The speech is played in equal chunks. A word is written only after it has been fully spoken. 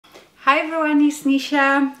Hi everyone, it's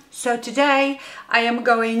Nisha. So today I am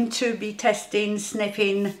going to be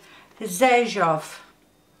sniffing Xerjoff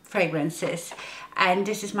fragrances, and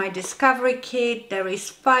this is my discovery kit. There is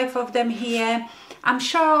 5 of them here. I'm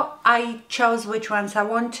sure I chose which ones I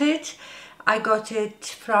wanted. I got it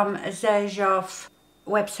from Xerjoff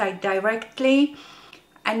website directly,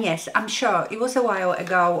 and yes, I'm sure it was a while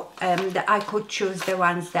ago that I could choose the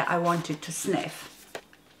ones that I wanted to sniff.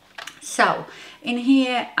 So in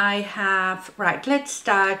here I have, right, let's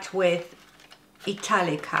start with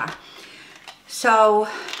Italica. So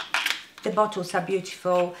the bottles are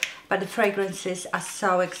beautiful, but the fragrances are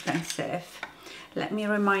so expensive. Let me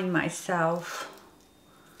remind myself,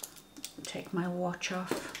 take my watch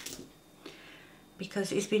off,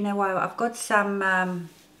 because it's been a while. I've got some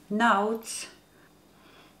notes.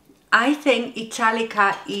 I think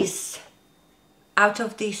Italica is, out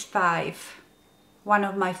of these 5, one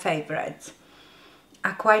of my favorites.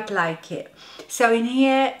 I quite like it. So in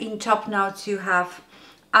here, in top notes, you have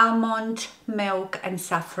almond, milk and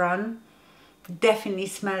saffron. Definitely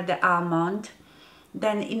smell the almond.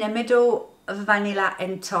 Then in the middle, vanilla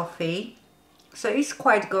and toffee. So it's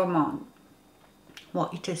quite gourmand. Well,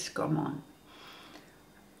 it is gourmand.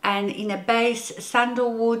 And in a base,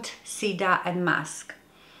 sandalwood, cedar and musk.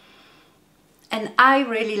 And I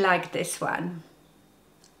really like this one.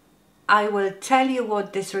 I will tell you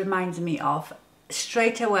what this reminds me of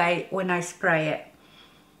straight away when I spray it.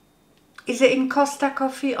 Is it in Costa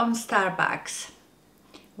Coffee on Starbucks?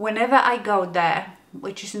 Whenever I go there,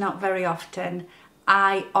 which is not very often,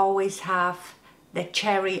 I always have the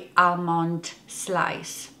cherry almond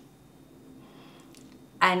slice.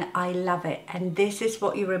 And I love it. And this is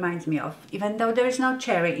what it reminds me of. Even though there is no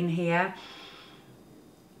cherry in here,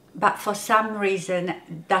 but for some reason,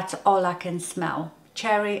 that's all I can smell.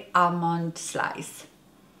 Cherry almond slice.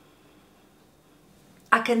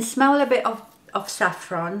 I can smell a bit of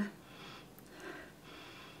saffron,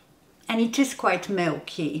 and it is quite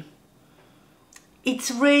milky. It's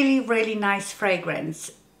really nice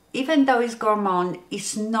fragrance. Even though it's gourmand,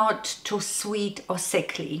 it's not too sweet or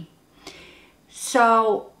sickly.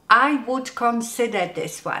 So I would consider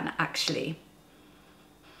this one actually.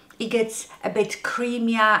 It gets a bit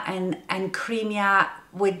creamier and creamier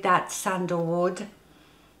with that sandalwood.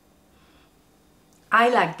 I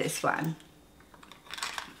like this one.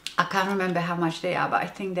 I can't remember how much they are, but I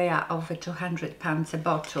think they are over £200 a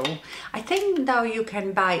bottle. I think though you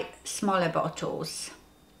can buy smaller bottles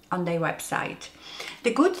on their website.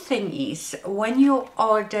 The good thing is when you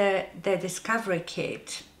order the discovery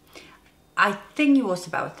kit, I think it was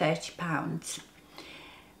about £30.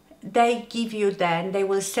 They give you then, they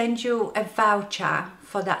will send you a voucher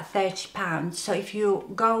for that £30. So if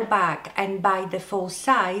you go back and buy the full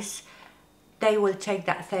size, they will take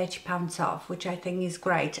that £30 off, which I think is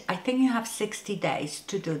great. I think you have 60 days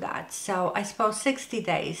to do that. So I suppose 60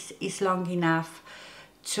 days is long enough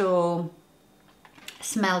to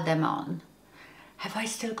smell them on. Have I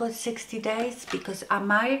still got 60 days? Because I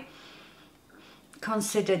might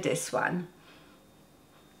consider this one.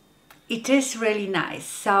 It is really nice.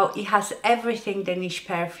 So it has everything the niche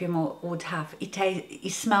perfume would have.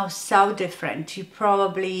 It smells so different. You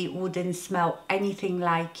probably wouldn't smell anything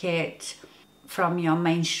like it from your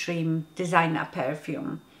mainstream designer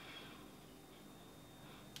perfume.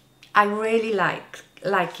 I really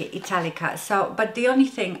like it, Italica. So, but the only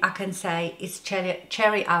thing I can say is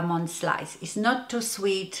cherry almond slice. It's not too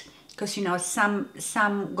sweet, because you know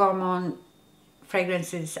some gourmand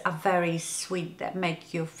fragrances are very sweet that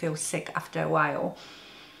make you feel sick after a while.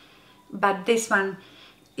 But this one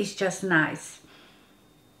is just nice.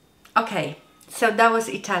 Okay, so that was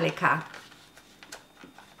Italica.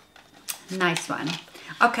 Nice one.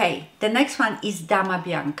 Okay, the next one is Dama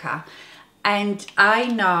Bianca, and I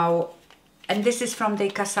know, and this is from the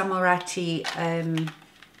Casamorati,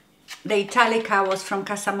 the Italica was from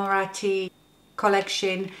Casamorati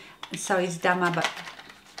collection, so it's Dama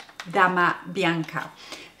Bianca.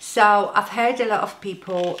 So I've heard a lot of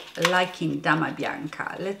people liking Dama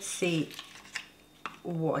Bianca. Let's see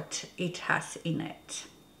what it has in it.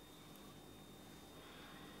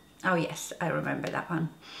 Oh yes, I remember that one.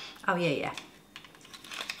 Oh yeah.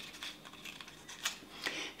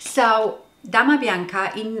 So Dama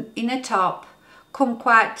Bianca, in a top,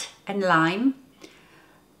 kumquat and lime.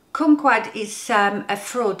 Kumquat is a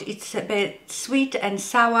fruit. It's a bit sweet and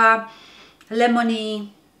sour,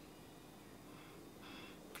 lemony,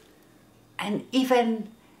 and even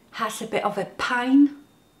has a bit of a pine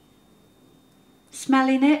smell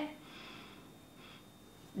in it.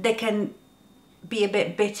 They can be a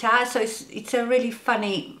bit bitter, so it's a really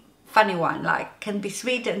funny one. Like, can be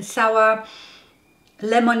sweet and sour,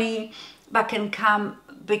 lemony, but can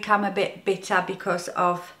become a bit bitter because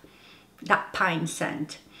of that pine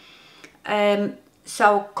scent.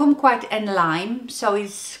 So kumquat and lime, so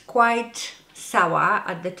it's quite sour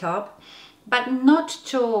at the top, but not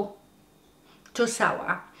too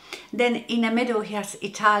sour. Then in the middle he has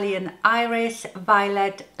Italian iris,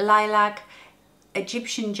 violet, lilac,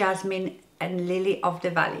 Egyptian jasmine and lily of the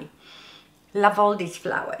valley. Love all these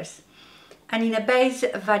flowers. And in a base,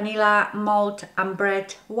 vanilla, malt,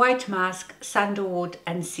 ambrette, white musk, sandalwood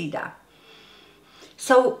and cedar.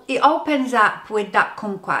 So it opens up with that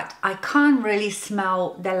kumquat. I can't really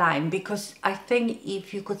smell the lime because I think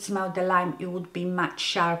if you could smell the lime it would be much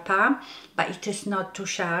sharper, but it is not too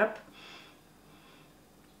sharp.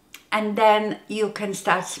 And then you can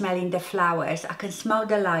start smelling the flowers. I can smell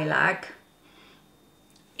the lilac.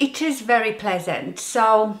 It is very pleasant.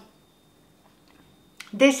 So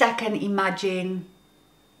this I can imagine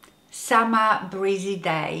summer breezy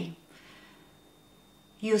day.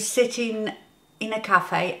 You sitting in a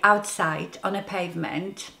cafe outside on a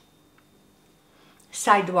pavement,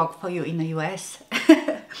 sidewalk for you in the US,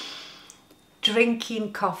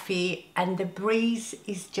 drinking coffee and the breeze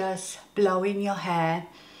is just blowing your hair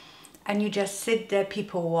and you just sit there,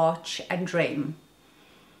 people watch and dream.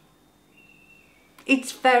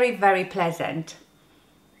 It's very, very pleasant,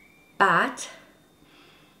 but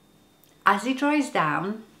as it dries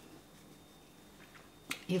down,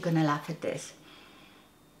 you're gonna laugh at this.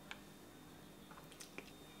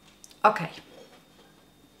 Okay,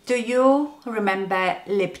 do you remember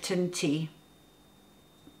Lipton tea?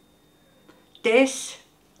 This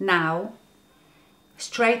now,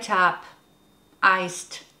 straight up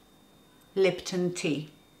iced Lipton tea.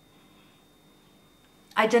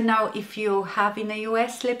 I don't know if you have in the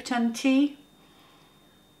US Lipton tea,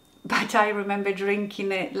 but I remember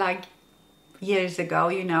drinking it like years ago,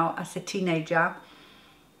 you know, as a teenager.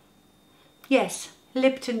 Yes,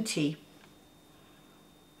 Lipton tea.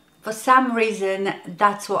 For some reason,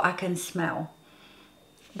 that's what I can smell.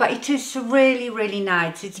 But it is really, really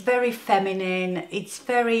nice. It's very feminine. It's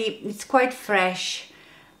quite fresh,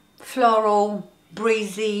 floral,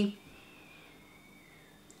 breezy.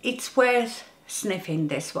 It's worth sniffing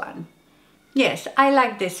this one. Yes, I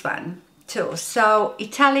like this one too. So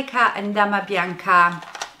Italica and Dama Bianca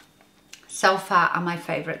so far are my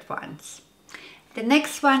favorite ones. The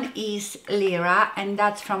next one is Lira, and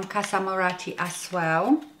that's from Casa Moratti as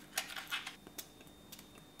well.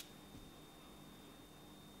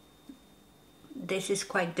 This is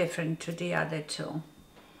quite different to the other two.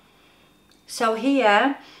 So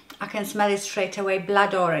here I can smell it straight away,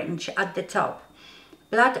 blood orange at the top.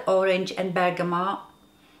 Blood orange and bergamot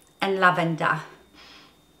and lavender.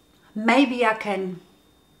 Maybe I can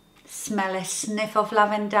smell a sniff of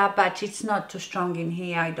lavender, but it's not too strong in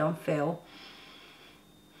here, I don't feel.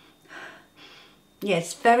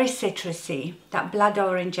 Yes, very citrusy, that blood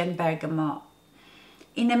orange and bergamot.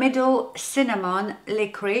 In the middle, cinnamon,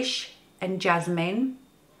 licorice and jasmine.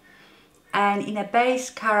 And in a base,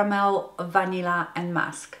 caramel, vanilla and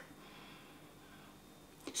musk.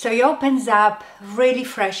 So it opens up really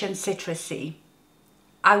fresh and citrusy.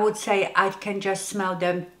 I would say I can just smell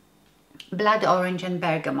the blood orange and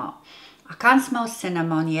bergamot. I can't smell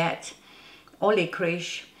cinnamon yet, or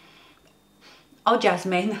licorice, or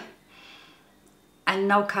jasmine, and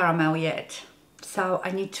no caramel yet. So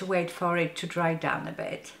I need to wait for it to dry down a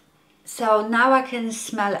bit. So now I can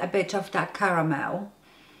smell a bit of that caramel,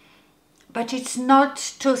 but it's not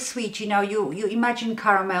too sweet. You know, you imagine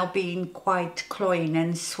caramel being quite cloying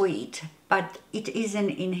and sweet, but it isn't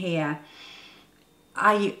in here.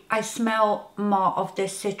 I smell more of the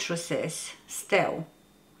citruses still.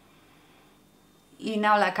 You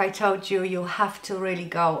know, like I told you, you have to really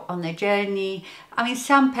go on a journey. I mean,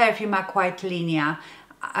 some perfume are quite linear.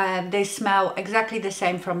 They smell exactly the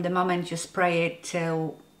same from the moment you spray it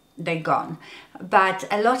till they're gone. But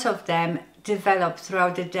a lot of them develop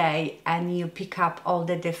throughout the day and you pick up all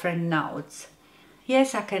the different notes.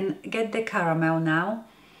 Yes, I can get the caramel now.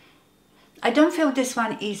 I don't feel this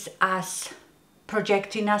one is as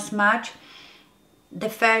projecting as much. The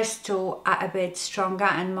first two are a bit stronger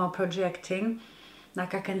and more projecting.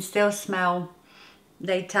 Like I can still smell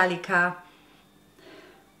the Italica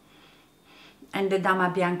and the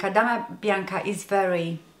Dama Bianca. Dama Bianca is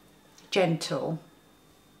very gentle.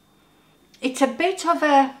 It's a bit of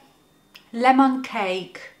a lemon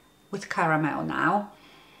cake with caramel now.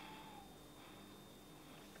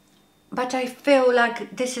 But I feel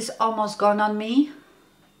like this is almost gone on me.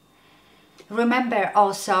 Remember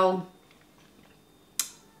also,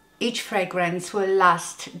 each fragrance will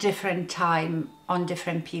last different time on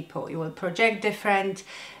different people. It will project different.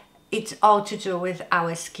 it's all to do with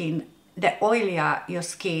our skin. The oilier your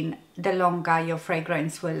skin, the longer your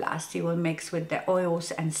fragrance will last. It will mix with the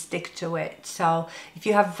oils and stick to it. So if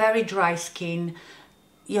you have very dry skin,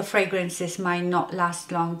 your fragrances might not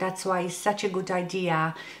last long. That's why it's such a good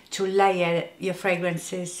idea to layer your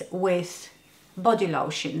fragrances with body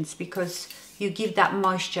lotions, because you give that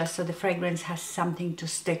moisture so the fragrance has something to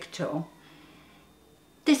stick to.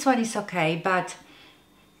 This one is okay, but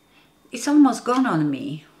it's almost gone on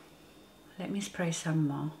me. Let me spray some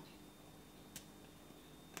more.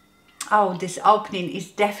 Oh, this opening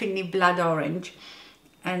is definitely blood orange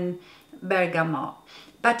and bergamot.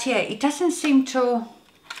 But yeah, it doesn't seem to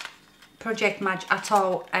project much at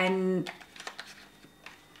all. And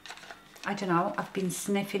I don't know, I've been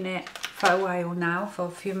sniffing it for a while now, for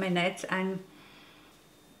a few minutes, and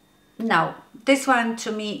no, this one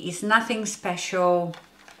to me is nothing special.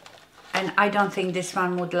 And I don't think this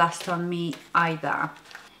one would last on me either.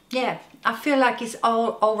 Yeah, I feel like it's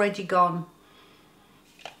all already gone.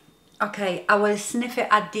 Okay, I will sniff it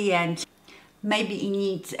at the end. Maybe it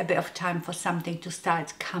needs a bit of time for something to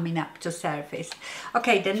start coming up to surface.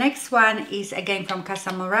 Okay, the next one is again from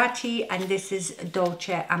Casa Moratti, and this is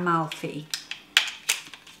Dolce Amalfi.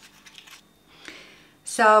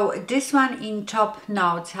 So this one in top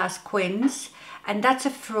notes has quince, and that's a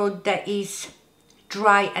fruit that is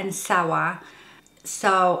dry and sour.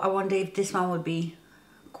 So I wonder if this one would be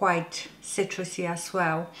quite citrusy as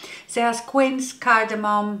well. So it has quince,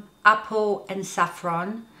 cardamom, apple and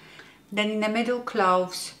saffron. Then in the middle,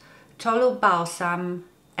 cloves, tolu balsam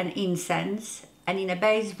and incense. And in the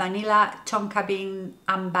base, vanilla, tonka bean,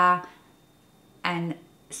 amber and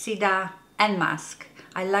cedar and musk.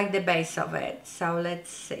 I like the base of it, so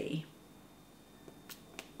let's see.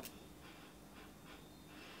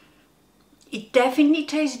 It definitely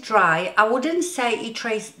tastes dry. I wouldn't say it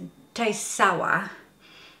tastes sour.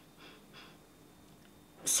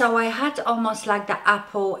 So I had almost like the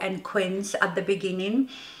apple and quince at the beginning,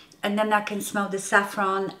 and then I can smell the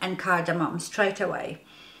saffron and cardamom straight away.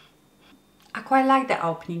 I quite like the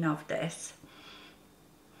opening of this.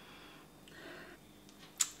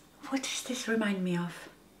 What does this remind me of?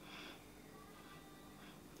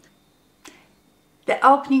 The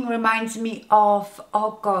opening reminds me of,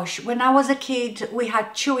 oh gosh, when I was a kid, we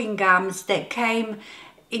had chewing gums that came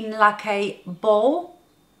in like a bowl,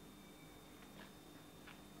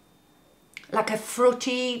 like a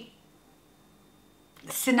fruity,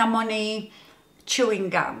 cinnamony chewing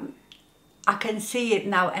gum. I can see it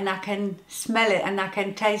now and I can smell it and I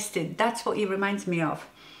can taste it. That's what it reminds me of.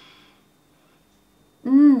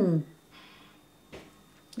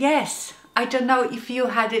 Yes, I don't know if you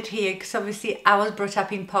had it here, because obviously I was brought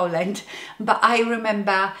up in Poland, but I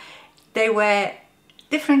remember they were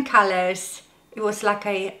different colors. It was like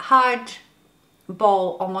a hard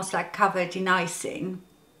ball, almost like covered in icing,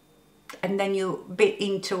 and then you bit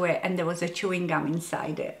into it and there was a chewing gum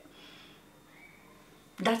inside it.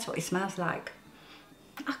 That's what it smells like.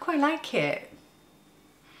 I quite like it.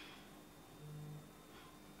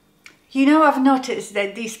 You know, I've noticed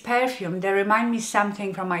that these perfumes, they remind me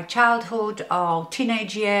something from my childhood or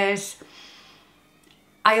teenage years.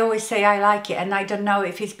 I always say I like it, and I don't know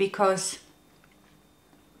if it's because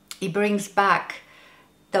it brings back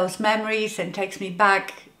those memories and takes me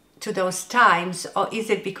back to those times, or is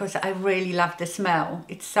it because I really love the smell?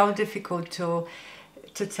 It's so difficult to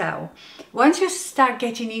tell. Once you start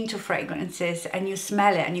getting into fragrances and you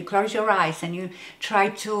smell it and you close your eyes and you try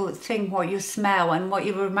to think what you smell and what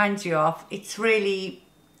it reminds you of, it's really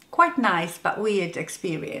quite nice but weird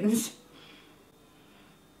experience.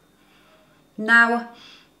 Now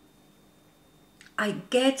I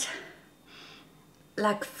get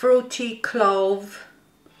like fruity clove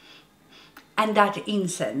and that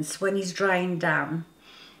incense when it's drying down.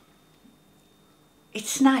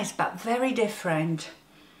 It's nice but very different.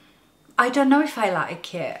 I don't know if I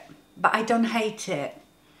like it, but I don't hate it.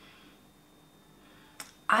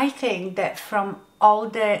 I think that from all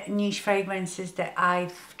the niche fragrances that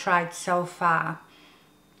I've tried so far,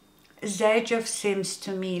 Xerjoff seems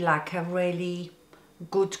to me like a really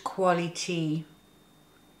good quality,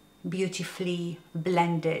 beautifully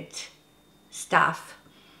blended stuff.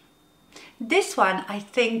 This one I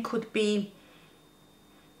think could be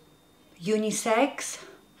unisex.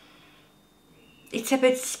 It's a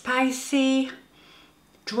bit spicy,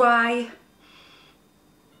 dry.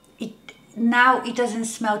 Now it doesn't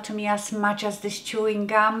smell to me as much as this chewing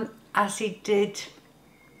gum as it did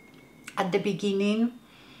at the beginning.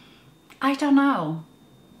 I don't know.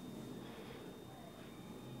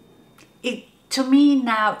 It to me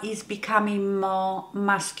now is becoming more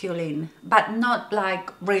masculine, but not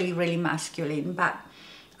like really masculine, but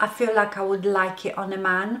I feel like I would like it on a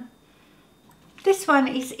man. This one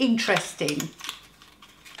is interesting.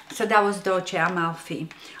 So that was Dolce Amalfi.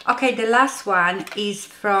 Okay, the last one is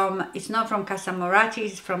from, it's not from Casa Morati,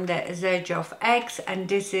 it's from the Xerjoff X, and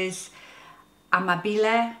this is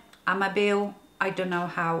Amabile, I don't know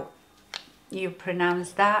how you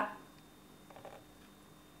pronounce that.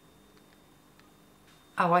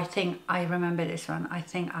 Oh, I think I remember this one. I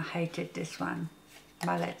think I hated this one,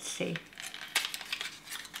 but let's see.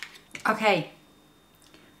 Okay,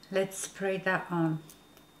 let's spray that on.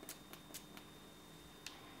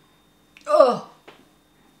 Oh,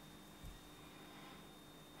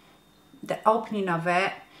 the opening of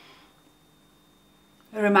it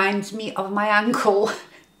reminds me of my uncle.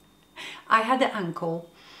 I had an uncle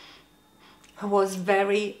who was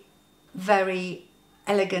very, very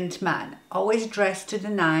elegant man, always dressed to the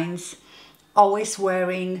nines, always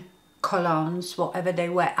wearing colognes, whatever they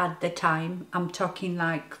were at the time. I'm talking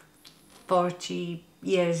like 40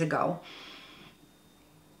 years ago.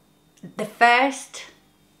 The first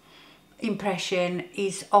impression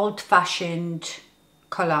is old-fashioned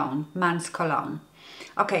cologne, man's cologne.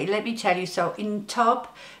 Okay, let me tell you. So in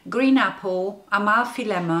top, green apple, Amalfi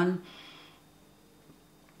lemon,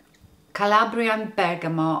 Calabrian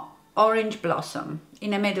bergamot, orange blossom.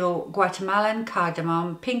 In the middle, Guatemalan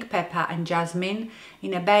cardamom, pink pepper and jasmine.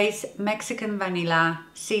 In a base, Mexican vanilla,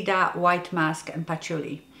 cedar, white musk and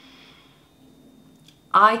patchouli.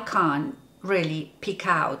 I can't really pick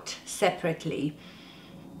out separately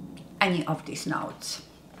any of these notes.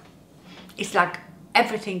 It's like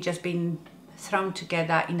everything just been thrown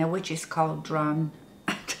together in a witch's cauldron.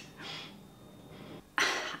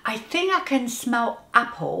 I think I can smell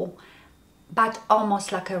apple, but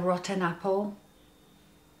almost like a rotten apple.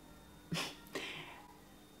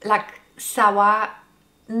 Like sour,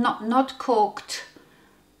 not cooked,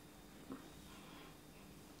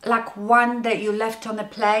 like one that you left on a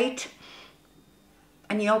plate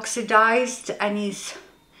and he oxidized and is,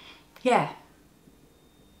 yeah,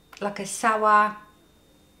 like a sour.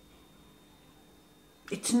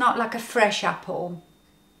 It's not like a fresh apple.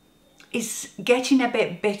 It's getting a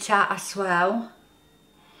bit bitter as well.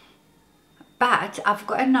 But I've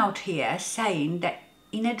got a note here saying that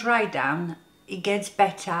in a dry down, it gets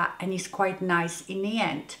better and is quite nice in the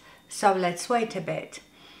end. So let's wait a bit.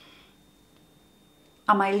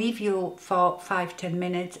 I might leave you for 5-10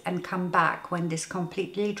 minutes and come back when this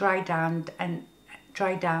completely dried down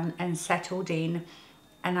and settled in,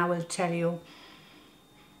 and I will tell you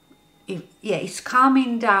if, yeah, it's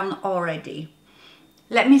calming down already.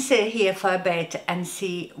 Let me sit here for a bit and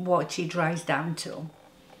see what it dries down to.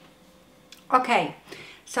 Okay,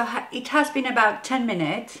 so it has been about 10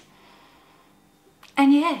 minutes.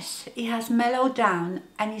 And yes, it has mellowed down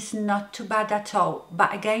and it's not too bad at all.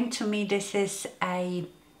 But again, to me, this is a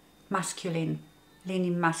masculine,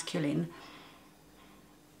 leaning masculine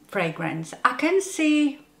fragrance. I can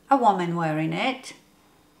see a woman wearing it.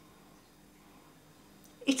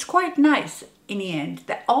 It's quite nice in the end.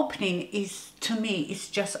 The opening is, to me, is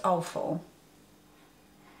just awful.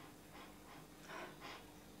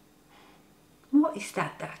 What is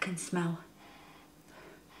that I can smell?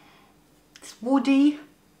 It's woody.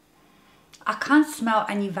 I can't smell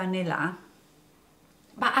any vanilla,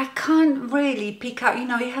 but I can't really pick out, you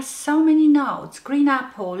know, it has so many notes: green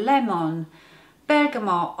apple, lemon,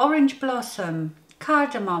 bergamot, orange blossom,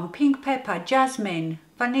 cardamom, pink pepper, jasmine,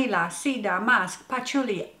 vanilla, cedar, musk,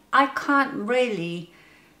 patchouli. I can't really,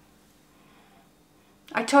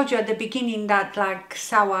 I told you at the beginning that like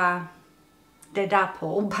sour dead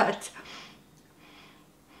apple, but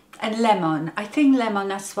and lemon. I think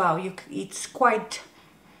lemon as well. It's quite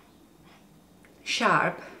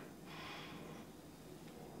sharp,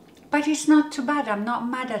 but it's not too bad. I'm not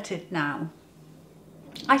mad at it now.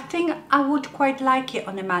 I think I would quite like it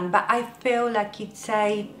on a man, but I feel like it's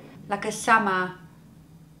like a summer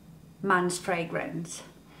man's fragrance.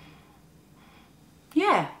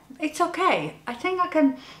 Yeah, it's okay. I think I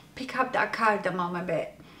can pick up that cardamom a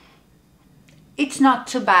bit. It's not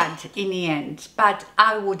too bad in the end, but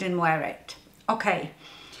I wouldn't wear it. Okay,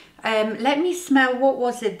 let me smell. What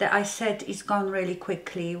was it that I said is gone really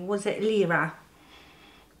quickly? Was it Lira?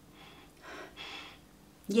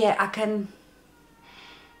 Yeah, I can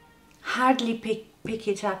hardly pick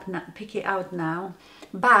it out now,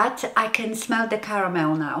 but I can smell the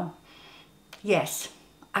caramel now. Yes,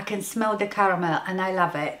 I can smell the caramel and I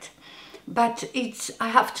love it. But I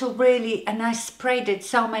have to really, and I sprayed it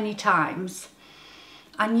so many times,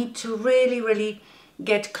 I need to really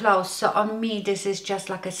get close. So on me, this is just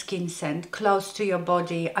like a skin scent, close to your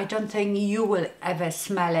body. I don't think you will ever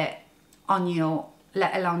smell it on you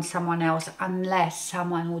let alone someone else, unless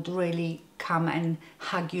someone would really come and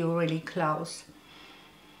hug you really close.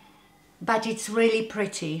 But it's really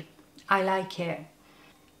pretty. I like it.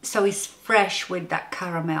 So it's fresh with that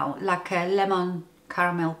caramel, like a lemon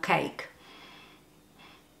caramel cake.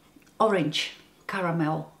 Orange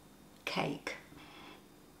caramel cake.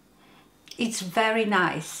 It's very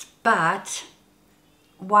nice, but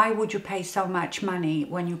why would you pay so much money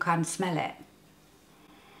when you can't smell it?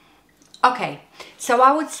 Okay, so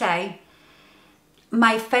I would say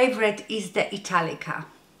my favorite is the Italica.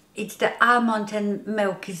 It's the almond and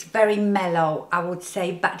milk is very mellow, I would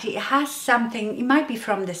say, but it has something, it might be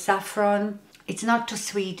from the saffron. It's not too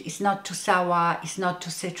sweet, it's not too sour, it's not too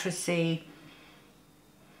citrusy.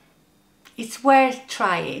 It's worth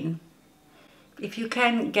trying if you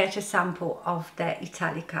can get a sample of the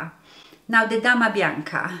Italica. Now the Dama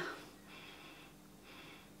Bianca,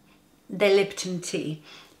 the Lipton tea.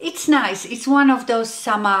 It's nice, it's one of those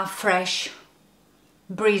summer fresh,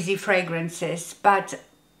 breezy fragrances, but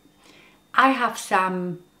I have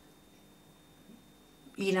some,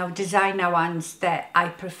 you know, designer ones that I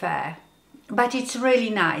prefer. But it's really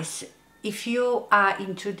nice if you are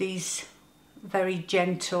into these very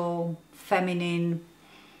gentle, feminine,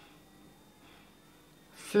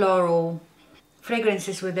 floral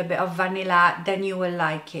fragrances with a bit of vanilla, then you will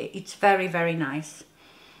like it. It's very, very nice.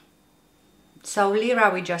 So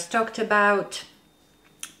Lira we just talked about,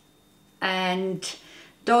 and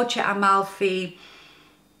Dolce Amalfi,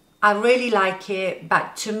 I really like it,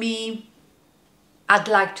 but to me, I'd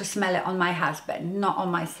like to smell it on my husband, not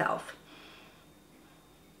on myself.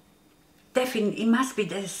 Definitely, it must be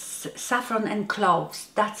the saffron and cloves,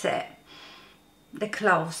 that's it. The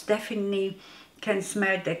cloves, definitely can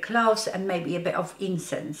smell the cloves and maybe a bit of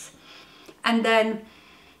incense. And then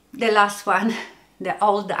the last one, the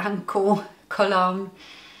old uncle cologne.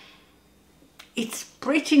 It's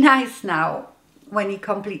pretty nice now when it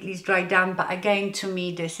completely is dried down, but again, to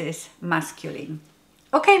me, this is masculine.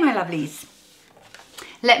 Okay, my lovelies.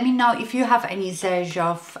 Let me know if you have any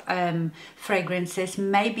Xerjoff fragrances.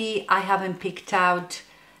 Maybe I haven't picked out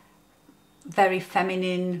very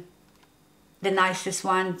feminine, the nicest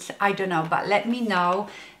ones, I don't know, but let me know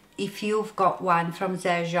if you've got one from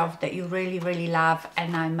Xerjoff that you really, really love,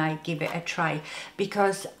 and I might give it a try,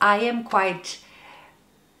 because I am quite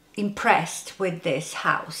impressed with this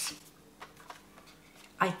house.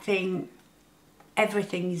 I think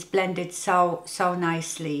everything is blended so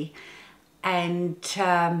nicely and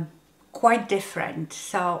quite different.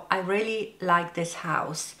 So I really like this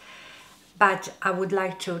house, but I would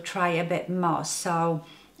like to try a bit more. So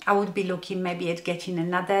I would be looking maybe at getting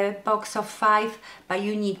another box of 5, but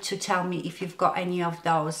you need to tell me if you've got any of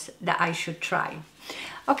those that I should try.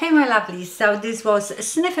 Okay, my lovely, so this was a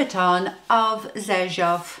Sniff-A-Thon of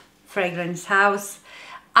Xerjoff Fragrance House.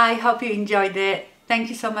 I hope you enjoyed it. Thank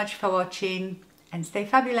you so much for watching and stay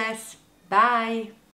fabulous. Bye.